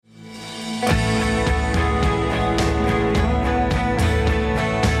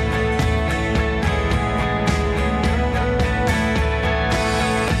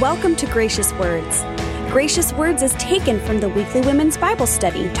Welcome to Gracious Words. Gracious Words is taken from the weekly women's Bible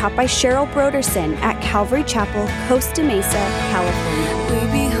study taught by Cheryl Broderson at Calvary Chapel, Costa Mesa, California. We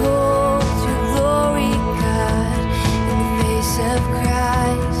behold your glory, God, in the face of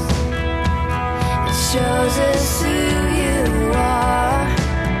Christ. It shows us who you are,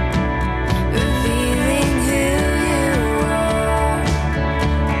 revealing who you are.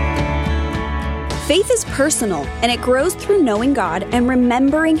 Faith is personal, and it grows through knowing God and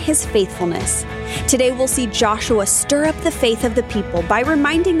remembering His faithfulness. Today we'll see Joshua stir up the faith of the people by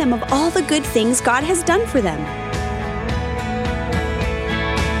reminding them of all the good things God has done for them.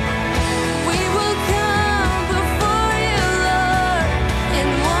 We will come before you, Lord, and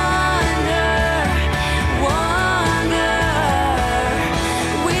wonder.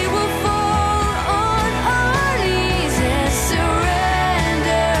 We will fall on our knees and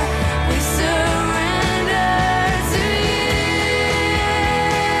surrender. We surrender to you.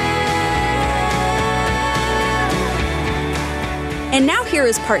 And now here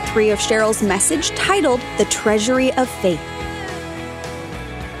is part 3 of Cheryl's message titled The Treasury of Faith.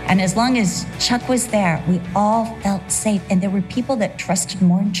 And as long as Chuck was there, we all felt safe. And there were people that trusted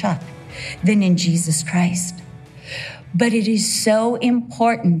more in Chuck than in Jesus Christ. But it is so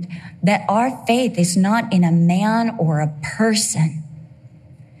important that our faith is not in a man or a person,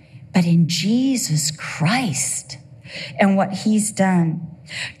 but in Jesus Christ and what He's done.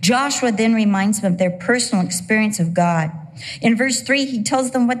 Joshua then reminds them of their personal experience of God. In verse 3, he tells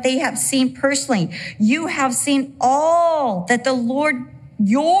them what they have seen personally. You have seen all that the Lord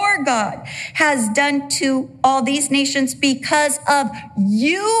your God has done to all these nations because of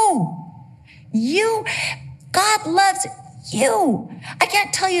you. You, God loves you. I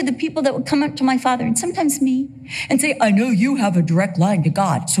can't tell you the people that would come up to my father, and sometimes me, and say, I know you have a direct line to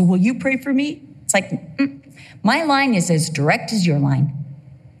God, so will you pray for me? It's like, my line is as direct as your line.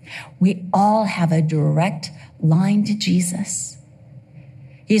 We all have a direct line to Jesus.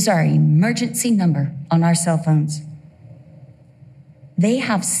 He's our emergency number on our cell phones. They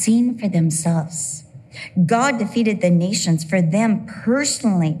have seen for themselves. God defeated the nations for them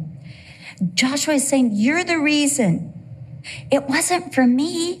personally. Joshua is saying, you're the reason. It wasn't for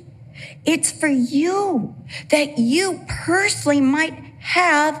me. It's for you, that you personally might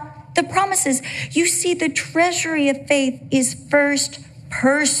have the promises. You see, the treasury of faith is first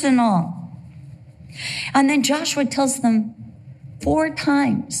personal. And then Joshua tells them 4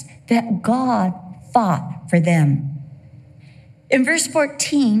 times that God fought for them. In verse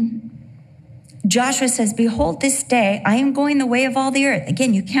 14, Joshua says, behold, this day I am going the way of all the earth.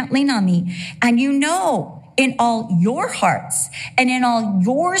 Again, you can't lean on me. And you know in all your hearts and in all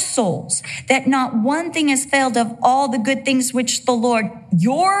your souls that not one thing has failed of all the good things which the Lord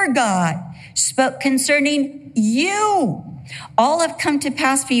your God spoke concerning you. All have come to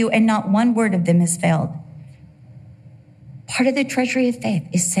pass for you, and not one word of them has failed. Part of the treasury of faith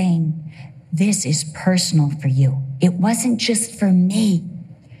is saying, this is personal for you. It wasn't just for me.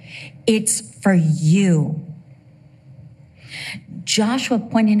 It's for you. Joshua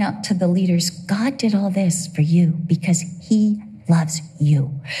pointed out to the leaders, God did all this for you because He loves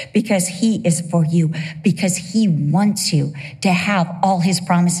you, because He is for you, because He wants you to have all His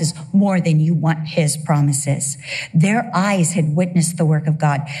promises more than you want His promises. Their eyes had witnessed the work of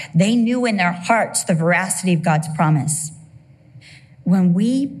God. They knew in their hearts the veracity of God's promise. When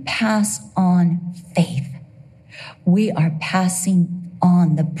we pass on faith, we are passing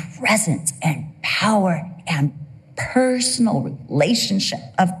on the presence and power and personal relationship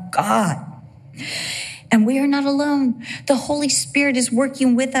of God. And we are not alone. The Holy Spirit is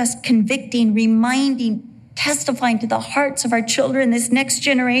working with us, convicting, reminding, testifying to the hearts of our children, this next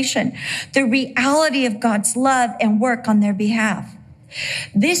generation, the reality of God's love and work on their behalf.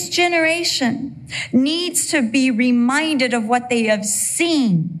 This generation needs to be reminded of what they have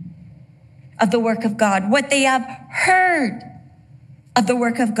seen of the work of God, what they have heard of the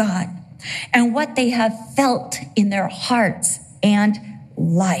work of God, and what they have felt in their hearts and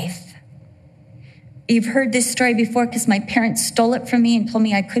life. You've heard this story before because my parents stole it from me and told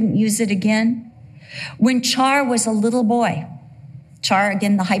me I couldn't use it again. When Char was a little boy, Char,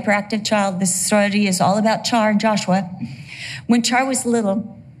 again, the hyperactive child, this story is all about Char and Joshua. When Char was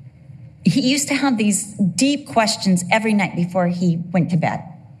little, he used to have these deep questions every night before he went to bed.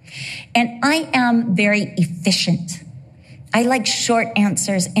 And I am very efficient. I like short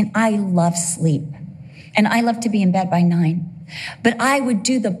answers, and I love sleep. And I love to be in bed by 9. But I would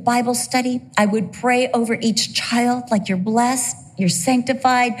do the Bible study. I would pray over each child, like, you're blessed, you're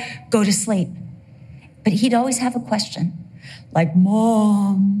sanctified, go to sleep. But he'd always have a question, like,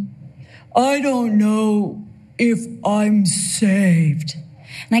 Mom, I don't know if I'm saved.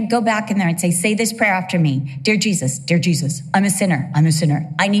 And I'd go back in there and say this prayer after me. Dear Jesus, I'm a sinner.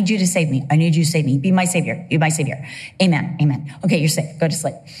 I need you to save me. I need you to save me. Be my savior. Amen. Okay, you're safe. Go to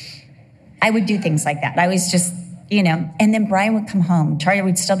sleep. I would do things like that. I was just, and then Brian would come home. Charlie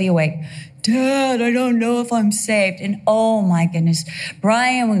would still be awake. Dad, I don't know if I'm saved. And oh my goodness,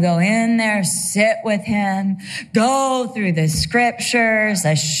 Brian would go in there, sit with him, go through the scriptures,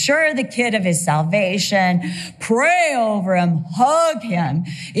 assure the kid of his salvation, pray over him, hug him,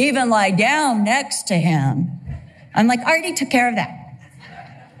 even lie down next to him. I'm like, I already took care of that.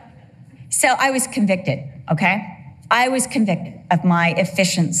 So I was convicted, okay? I was convicted of my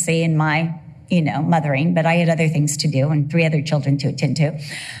efficiency and my, mothering, but I had other things to do and 3 other children to attend to.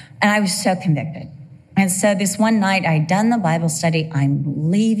 And I was so convicted. And so this one night, I'd done the Bible study. I'm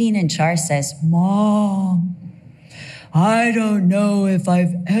leaving, and Char says, Mom, I don't know if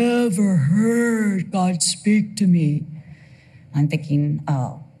I've ever heard God speak to me. I'm thinking,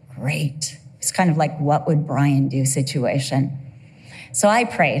 oh, great. It's kind of like, what would Brian do situation. So I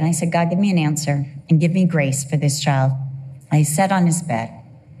prayed, and I said, God, give me an answer and give me grace for this child. I sat on his bed,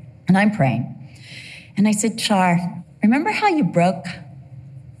 and I'm praying. And I said, Char, remember how you broke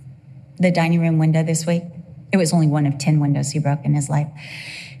the dining room window this week? It was only one of 10 windows he broke in his life.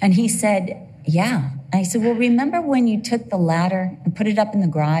 And he said, yeah. I said, well, remember when you took the ladder and put it up in the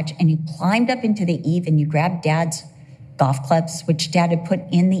garage and you climbed up into the eave and you grabbed Dad's golf clubs, which Dad had put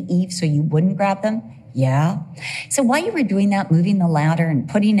in the eave so you wouldn't grab them? Yeah. So while you were doing that, moving the ladder and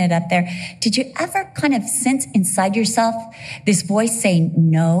putting it up there, did you ever kind of sense inside yourself this voice saying,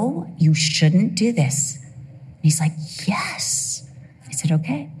 no, you shouldn't do this? And he's like, yes. I said,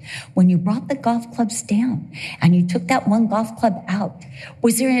 okay. When you brought the golf clubs down and you took that one golf club out,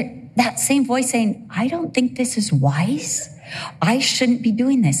 was there that same voice saying, I don't think this is wise? I shouldn't be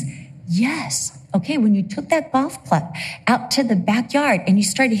doing this. Yes. Okay, when you took that golf club out to the backyard and you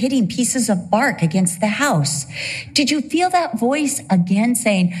started hitting pieces of bark against the house, did you feel that voice again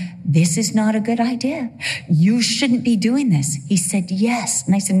saying, this is not a good idea? You shouldn't be doing this. He said, yes.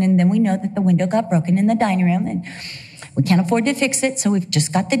 And I said, and then we know that the window got broken in the dining room and we can't afford to fix it, so we've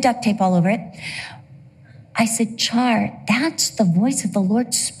just got the duct tape all over it. I said, Char, that's the voice of the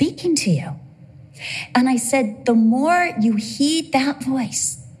Lord speaking to you. And I said, the more you heed that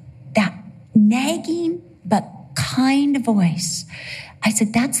voice, that nagging but kind voice, I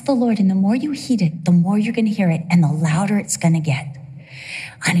said, that's the Lord. And the more you heed it, the more you're going to hear it and the louder it's going to get.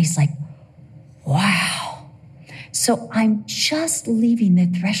 And he's like, wow. So I'm just leaving the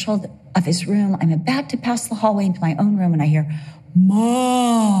threshold of his room. I'm about to pass the hallway into my own room and I hear,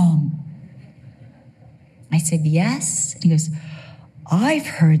 Mom. I said, yes. And he goes, I've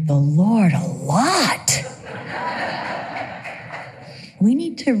heard the Lord a lot. We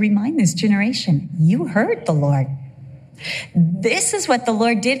need to remind this generation, you heard the Lord. This is what the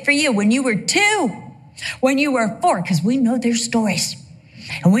Lord did for you when you were 2, when you were 4, because we know their stories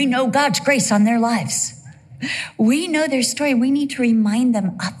and we know God's grace on their lives. We know their story. We need to remind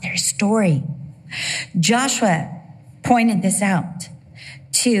them of their story. Joshua pointed this out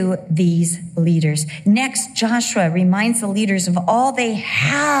to these leaders. Next, Joshua reminds the leaders of all they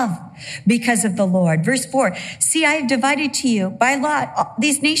have because of the Lord. Verse 4, see, I have divided to you by lot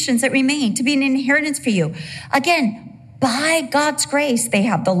these nations that remain to be an inheritance for you. Again, by God's grace, they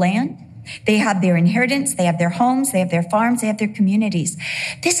have the land. They have their inheritance. They have their homes. They have their farms. They have their communities.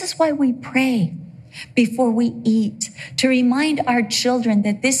 This is why we pray before we eat, to remind our children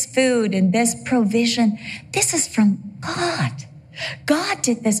that this food and this provision, this is from God. God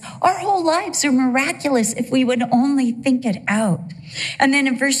did this. Our whole lives are miraculous if we would only think it out. And then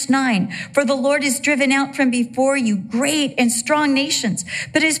in verse 9, for the Lord has driven out from before you great and strong nations,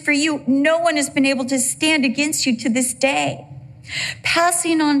 but as for you, no one has been able to stand against you to this day.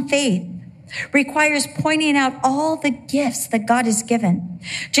 Passing on faith requires pointing out all the gifts that God has given.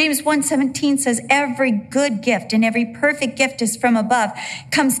 James 1:17 says, every good gift and every perfect gift is from above,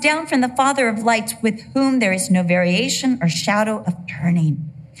 comes down from the Father of lights, with whom there is no variation or shadow of turning.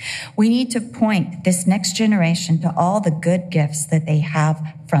 We need to point this next generation to all the good gifts that they have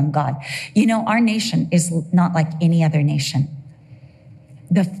from God. You know, our nation is not like any other nation.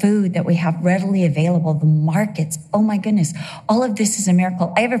 The food that we have readily available, the markets, oh my goodness, all of this is a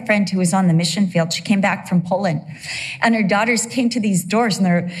miracle. I have a friend who was on the mission field. She came back from Poland and her daughters came to these doors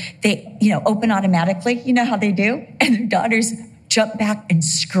and they open automatically. You know how they do? And their daughters jumped back and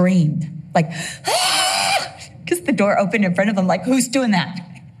screamed like, because the door opened in front of them, like, who's doing that?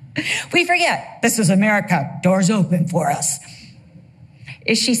 We forget, this is America, doors open for us.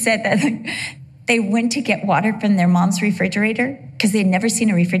 She said that they went to get water from their mom's refrigerator because they had never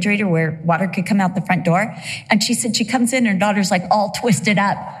seen a refrigerator where water could come out the front door. And she said she comes in and her daughter's like all twisted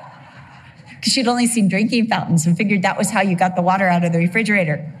up because she'd only seen drinking fountains and figured that was how you got the water out of the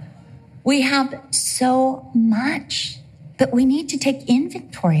refrigerator. We have so much, but we need to take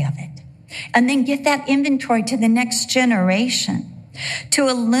inventory of it and then give that inventory to the next generation to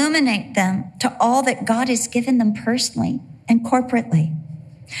illuminate them to all that God has given them personally and corporately.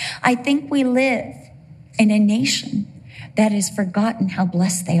 I think we live in a nation that has forgotten how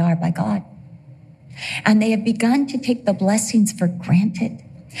blessed they are by God. And they have begun to take the blessings for granted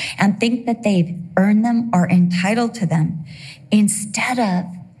and think that they've earned them or entitled to them instead of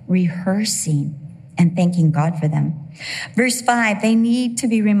rehearsing and thanking God for them. Verse 5, they need to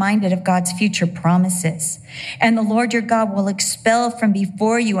be reminded of God's future promises. And the Lord your God will expel from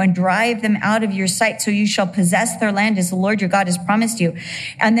before you and drive them out of your sight, so you shall possess their land as the Lord your God has promised you.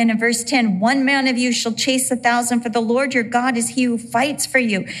 And then in verse 10, one man of you shall chase 1,000, for the Lord your God is he who fights for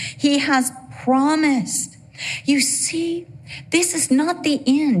you. He has promised. You see, this is not the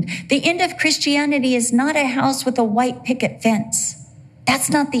end. The end of Christianity is not a house with a white picket fence.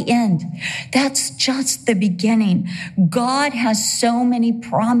 That's not the end. That's just the beginning. God has so many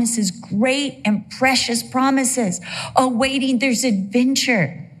promises, great and precious promises awaiting. There's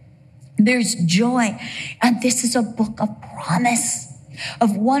adventure. There's joy. And this is a book of promise,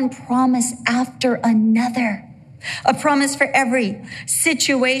 of one promise after another. A promise for every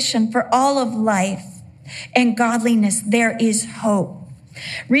situation, for all of life and godliness. There is hope.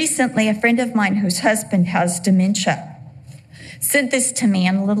 Recently, a friend of mine whose husband has dementia sent this to me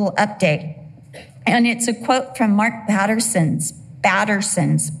in a little update. And it's a quote from Mark Batterson's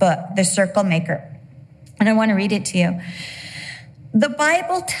book, The Circle Maker. And I want to read it to you. The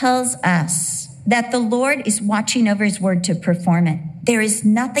Bible tells us that the Lord is watching over his word to perform it. There is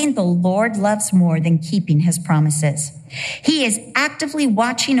nothing the Lord loves more than keeping his promises. He is actively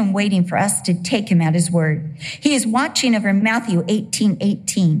watching and waiting for us to take him at his word. He is watching over Matthew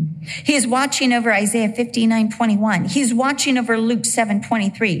 18:18. He is watching over Isaiah 59:21. He is watching over Luke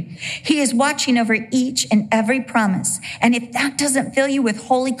 7:23. He is watching over each and every promise. And if that doesn't fill you with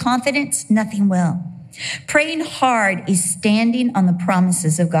holy confidence, nothing will. Praying hard is standing on the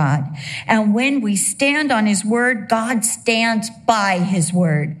promises of God. And when we stand on his word, God stands by his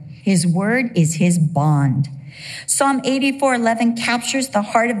word. His word is his bond. Psalm 84:11 captures the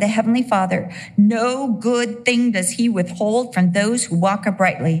heart of the Heavenly Father. No good thing does he withhold from those who walk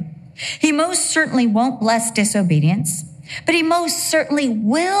uprightly. He most certainly won't bless disobedience, but he most certainly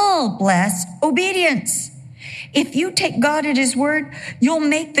will bless obedience. If you take God at his word, you'll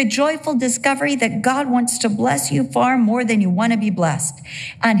make the joyful discovery that God wants to bless you far more than you want to be blessed.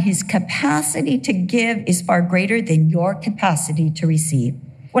 And his capacity to give is far greater than your capacity to receive.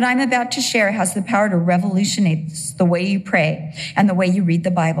 What I'm about to share has the power to revolutionize the way you pray and the way you read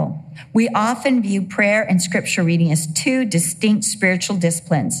the Bible. We often view prayer and scripture reading as two distinct spiritual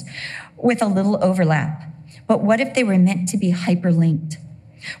disciplines with a little overlap. But what if they were meant to be hyperlinked?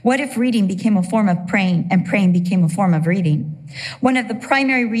 What if reading became a form of praying and praying became a form of reading? One of the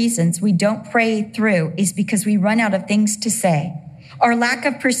primary reasons we don't pray through is because we run out of things to say. Our lack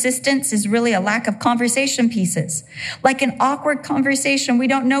of persistence is really a lack of conversation pieces. Like an awkward conversation, we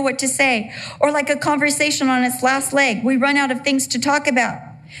don't know what to say. Or like a conversation on its last leg, we run out of things to talk about.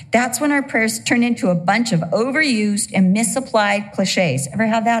 That's when our prayers turn into a bunch of overused and misapplied cliches. Ever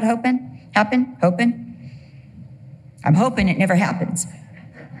have that happen? I'm hoping it never happens.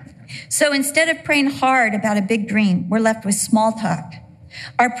 So instead of praying hard about a big dream, we're left with small talk.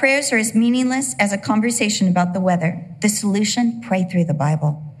 Our prayers are as meaningless as a conversation about the weather. The solution, pray through the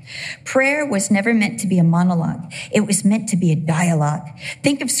Bible. Prayer was never meant to be a monologue. It was meant to be a dialogue.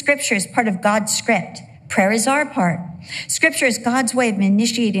 Think of scripture as part of God's script. Prayer is our part. Scripture is God's way of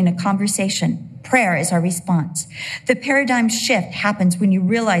initiating a conversation. Prayer is our response. The paradigm shift happens when you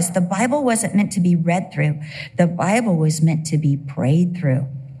realize the Bible wasn't meant to be read through. The Bible was meant to be prayed through.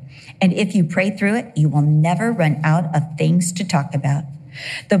 And if you pray through it, you will never run out of things to talk about.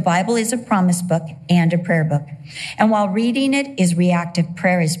 The Bible is a promise book and a prayer book. And while reading it is reactive,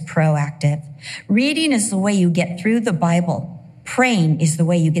 prayer is proactive. Reading is the way you get through the Bible. Praying is the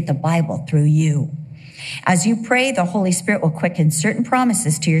way you get the Bible through you. As you pray, the Holy Spirit will quicken certain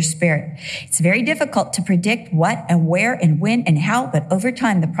promises to your spirit. It's very difficult to predict what and where and when and how, but over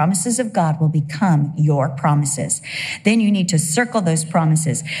time, the promises of God will become your promises. Then you need to circle those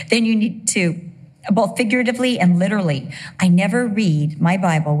promises. Then you need to, both figuratively and literally. I never read my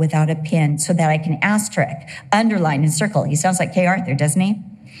Bible without a pen so that I can asterisk, underline, and circle. He sounds like Kay Arthur, doesn't he?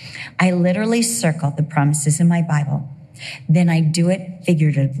 I literally circle the promises in my Bible. Then I do it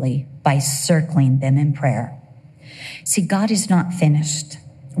figuratively by circling them in prayer. See, God is not finished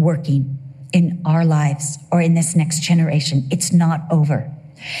working in our lives or in this next generation. It's not over.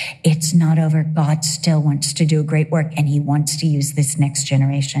 It's not over. God still wants to do a great work, and he wants to use this next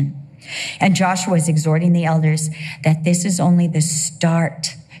generation. And Joshua is exhorting the elders that this is only the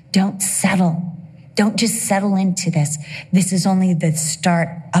start. Don't settle. Don't just settle into this. This is only the start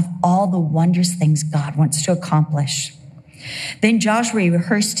of all the wondrous things God wants to accomplish. Then Joshua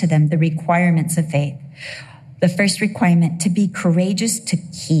rehearsed to them the requirements of faith. The first requirement, to be courageous to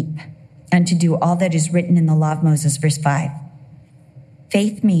keep and to do all that is written in the law of Moses, verse 5.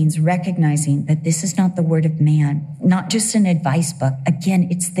 Faith means recognizing that this is not the word of man, not just an advice book. Again,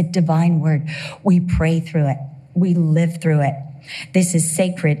 it's the divine word. We pray through it. We live through it. This is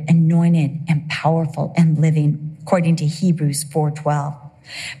sacred, anointed, and powerful and living, according to Hebrews 4:12.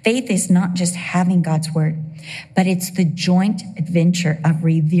 Faith is not just having God's word, but it's the joint adventure of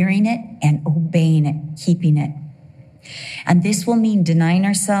revering it and obeying it, keeping it. And this will mean denying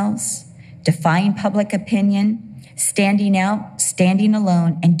ourselves, defying public opinion, standing out, standing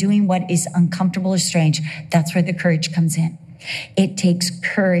alone, and doing what is uncomfortable or strange. That's where the courage comes in. It takes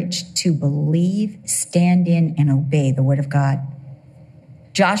courage to believe, stand in, and obey the word of God.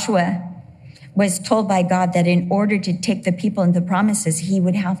 Joshua was told by God that in order to take the people into the promises, he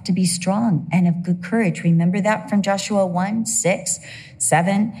would have to be strong and of good courage. Remember that from Joshua 1, 6,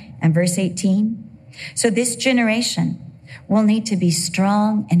 7, and verse 18? So this generation will need to be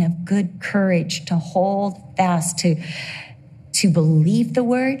strong and of good courage to hold fast, to believe the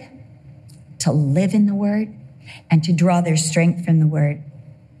word, to live in the word, and to draw their strength from the word.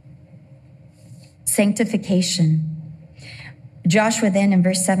 Sanctification. Joshua then in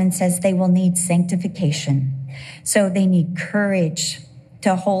verse 7 says they will need sanctification. So they need courage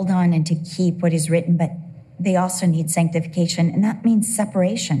to hold on and to keep what is written, but they also need sanctification, and that means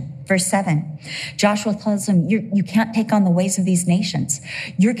separation. Verse 7, Joshua tells them, you can't take on the ways of these nations.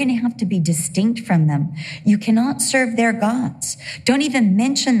 You're going to have to be distinct from them. You cannot serve their gods. Don't even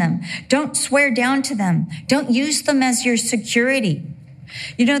mention them. Don't swear down to them. Don't use them as your security.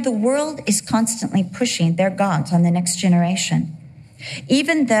 You know, the world is constantly pushing their gods on the next generation.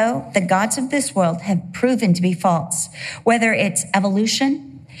 Even though the gods of this world have proven to be false, whether it's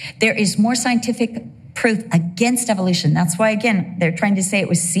evolution, there is more scientific proof against evolution. That's why, again, they're trying to say it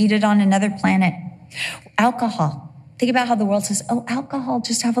was seeded on another planet. Alcohol. Think about how the world says, oh, alcohol,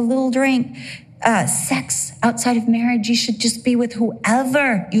 just have a little drink. Sex outside of marriage, you should just be with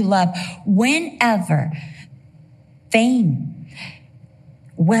whoever you love, whenever. Fame,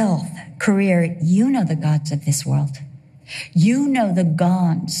 wealth, career. You know the gods of this world. You know the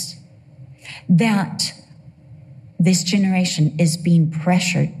gods that this generation is being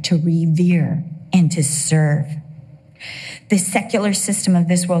pressured to revere and to serve. The secular system of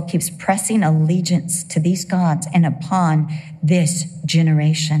this world keeps pressing allegiance to these gods and upon this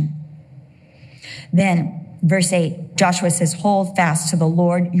generation. Then, verse 8, Joshua says, hold fast to the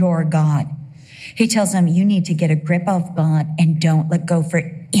Lord your God. He tells them, you need to get a grip of God and don't let go for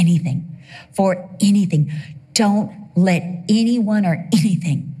anything. For anything. Don't let anyone or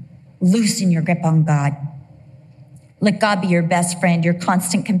anything loosen your grip on God. Let God be your best friend, your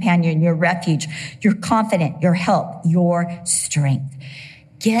constant companion, your refuge, your confidant, your help, your strength.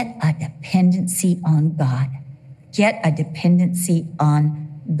 Get a dependency on God. Get a dependency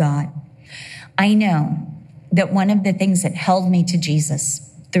on God. I know that one of the things that held me to Jesus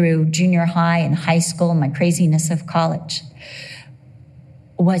through junior high and high school and my craziness of college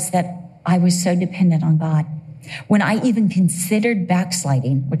was that I was so dependent on God. When I even considered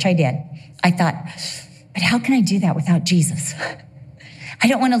backsliding, which I did, I thought, but how can I do that without Jesus? I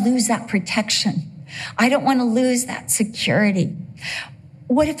don't want to lose that protection. I don't want to lose that security.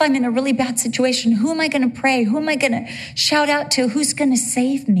 What if I'm in a really bad situation? Who am I going to pray? Who am I going to shout out to? Who's going to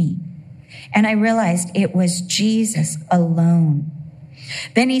save me? And I realized it was Jesus alone.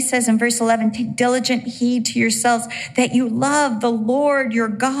 Then he says in verse 11, take diligent heed to yourselves that you love the Lord your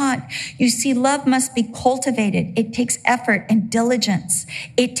God. You see, love must be cultivated. It takes effort and diligence.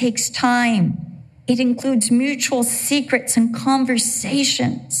 It takes time. It includes mutual secrets and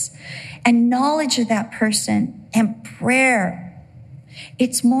conversations and knowledge of that person and prayer.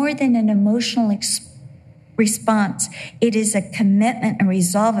 It's more than an emotional response. It is a commitment and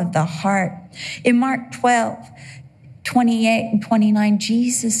resolve of the heart. In Mark 12, 28 and 29,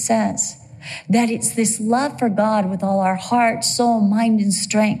 Jesus says that it's this love for God with all our heart, soul, mind, and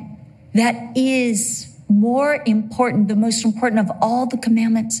strength that is more important, the most important of all the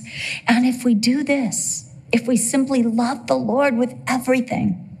commandments. And if we do this, if we simply love the Lord with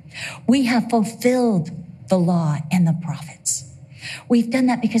everything, we have fulfilled the law and the prophets. We've done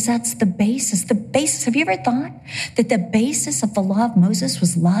that because that's the basis. The basis. Have you ever thought that the basis of the law of Moses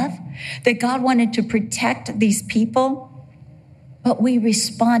was love? That God wanted to protect these people? But we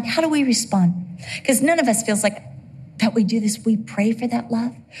respond. How do we respond? Because none of us feels like that we do this. We pray for that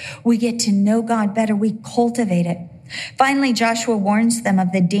love. We get to know God better. We cultivate it. Finally, Joshua warns them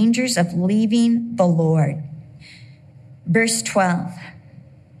of the dangers of leaving the Lord. Verse 12,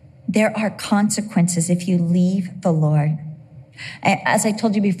 there are consequences if you leave the Lord. As I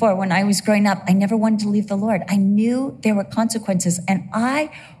told you before, when I was growing up, I never wanted to leave the Lord. I knew there were consequences, and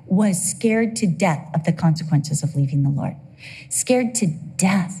I was scared to death of the consequences of leaving the Lord. Scared to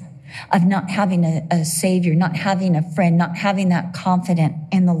death of not having a Savior, not having a friend, not having that confidence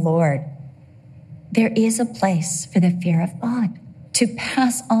in the Lord. There is a place for the fear of God, to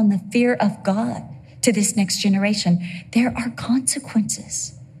pass on the fear of God to this next generation. There are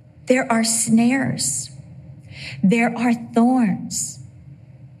consequences. There are snares. There are thorns.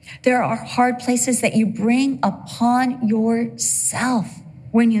 There are hard places that you bring upon yourself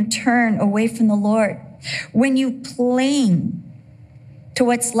when you turn away from the Lord, when you cling to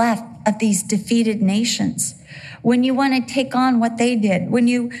what's left of these defeated nations, when you want to take on what they did, when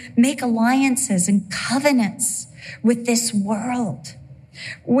you make alliances and covenants with this world,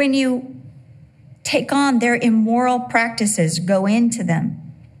 when you take on their immoral practices, go into them,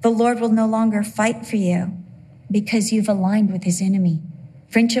 the Lord will no longer fight for you because you've aligned with his enemy.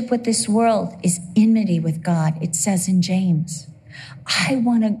 Friendship with this world is enmity with God. It says in James, I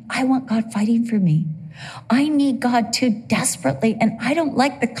want God fighting for me. I need God too desperately, and I don't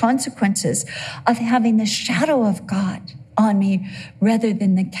like the consequences of having the shadow of God on me rather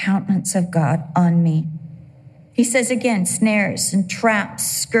than the countenance of God on me. He says again, snares and traps,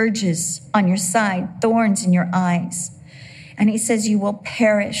 scourges on your side, thorns in your eyes. And he says, you will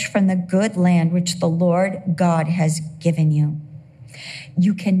perish from the good land which the Lord God has given you.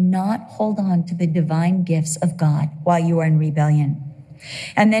 You cannot hold on to the divine gifts of God while you are in rebellion.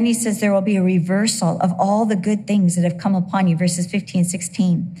 And then he says there will be a reversal of all the good things that have come upon you, verses 15 and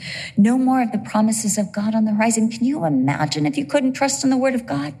 16. No more of the promises of God on the horizon. Can you imagine if you couldn't trust in the word of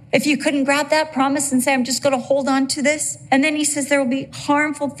God? If you couldn't grab that promise and say, I'm just going to hold on to this? And then he says there will be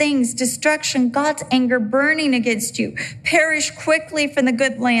harmful things, destruction, God's anger burning against you, perish quickly from the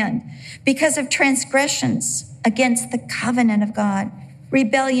good land because of transgressions against the covenant of God.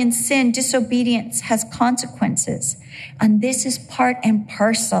 Rebellion, sin, disobedience has consequences. And this is part and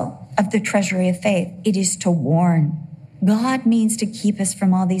parcel of the treasury of faith. It is to warn. God means to keep us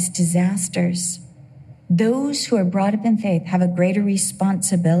from all these disasters. Those who are brought up in faith have a greater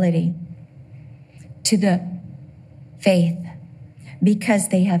responsibility to the faith because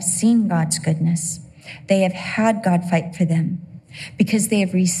they have seen God's goodness. They have had God fight for them because they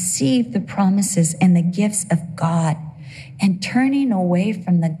have received the promises and the gifts of God. And turning away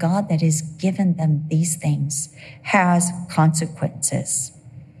from the God that has given them these things has consequences.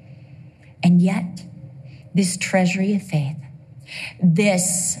 And yet, this treasury of faith,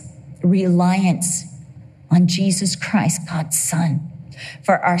 this reliance on Jesus Christ, God's Son,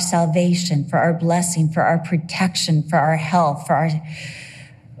 for our salvation, for our blessing, for our protection, for our health, for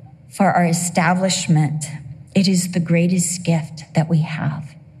our establishment, it is the greatest gift that we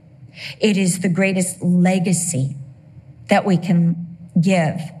have. It is the greatest legacy that we can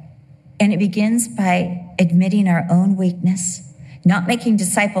give. And it begins by admitting our own weakness, not making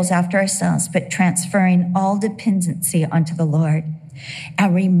disciples after ourselves, but transferring all dependency onto the Lord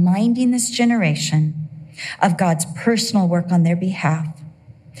and reminding this generation of God's personal work on their behalf,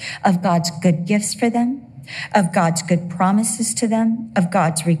 of God's good gifts for them, of God's good promises to them, of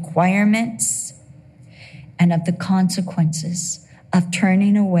God's requirements, and of the consequences of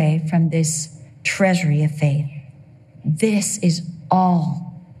turning away from this treasury of faith. This is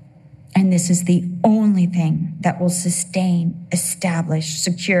all, and this is the only thing that will sustain, establish,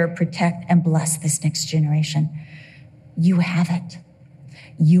 secure, protect, and bless this next generation. You have it.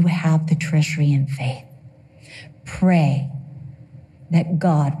 You have the treasury in faith. Pray that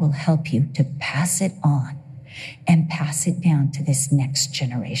God will help you to pass it on and pass it down to this next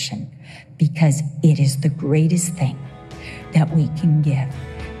generation, because it is the greatest thing that we can give,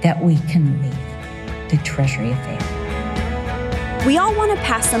 that we can leave, the treasury of faith. We all want to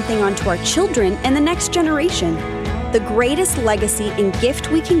pass something on to our children and the next generation. The greatest legacy and gift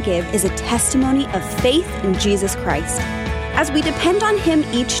we can give is a testimony of faith in Jesus Christ. As we depend on Him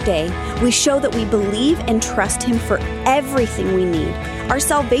each day, we show that we believe and trust Him for everything we need: our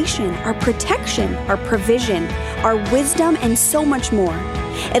salvation, our protection, our provision, our wisdom, and so much more.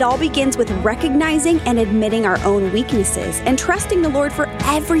 It all begins with recognizing and admitting our own weaknesses and trusting the Lord for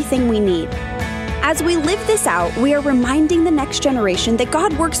everything we need. As we live this out, we are reminding the next generation that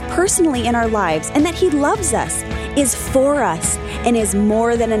God works personally in our lives and that He loves us, is for us, and is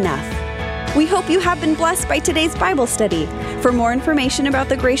more than enough. We hope you have been blessed by today's Bible study. For more information about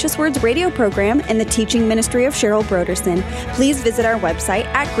the Gracious Words radio program and the teaching ministry of Cheryl Brodersen, please visit our website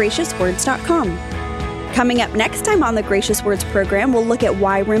at graciouswords.com. Coming up next time on the Gracious Words program, we'll look at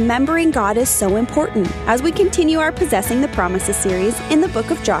why remembering God is so important as we continue our Possessing the Promises series in the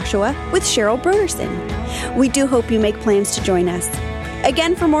book of Joshua with Cheryl Brodersen. We do hope you make plans to join us.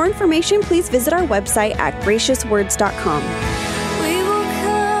 Again, for more information, please visit our website at graciouswords.com. We will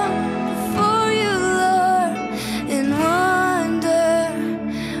come before you, Lord, in wonder.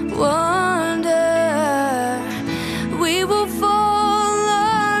 We will fall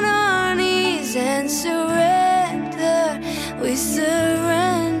on our knees and surrender. We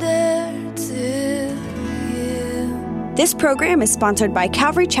surrender to you. This program is sponsored by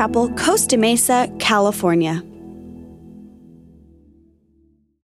Calvary Chapel, Costa Mesa, California.